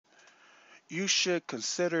You should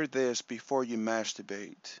consider this before you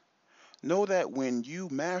masturbate. Know that when you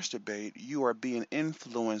masturbate, you are being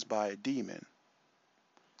influenced by a demon.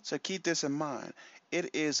 So keep this in mind.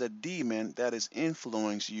 It is a demon that is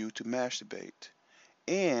influencing you to masturbate.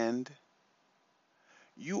 And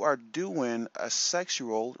you are doing a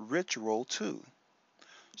sexual ritual too.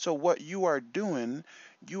 So what you are doing,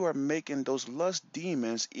 you are making those lust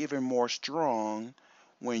demons even more strong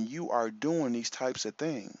when you are doing these types of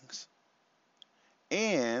things.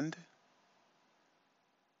 And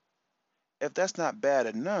if that's not bad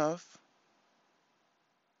enough,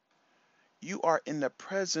 you are in the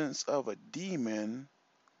presence of a demon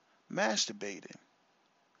masturbating.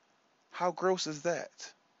 How gross is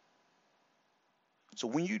that? So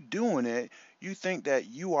when you're doing it, you think that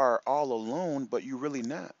you are all alone, but you're really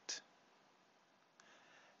not.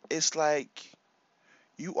 It's like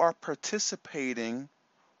you are participating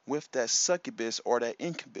with that succubus or that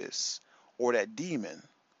incubus or that demon.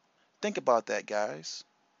 Think about that, guys.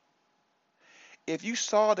 If you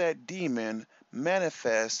saw that demon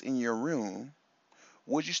manifest in your room,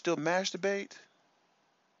 would you still masturbate?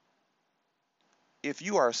 If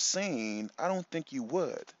you are sane, I don't think you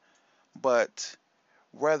would. But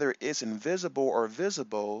whether it's invisible or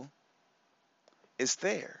visible, it's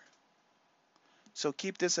there. So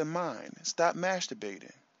keep this in mind. Stop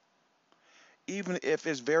masturbating. Even if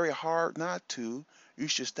it's very hard not to, you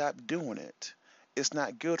should stop doing it. It's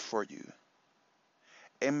not good for you.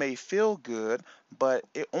 It may feel good, but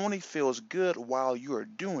it only feels good while you are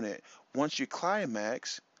doing it. Once you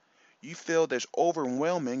climax, you feel there's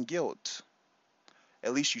overwhelming guilt.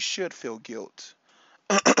 At least you should feel guilt.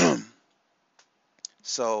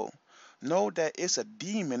 So know that it's a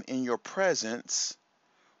demon in your presence,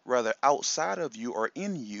 whether outside of you or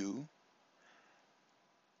in you,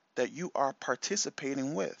 that you are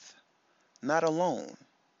participating with, not alone.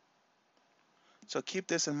 So keep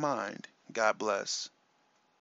this in mind. God bless.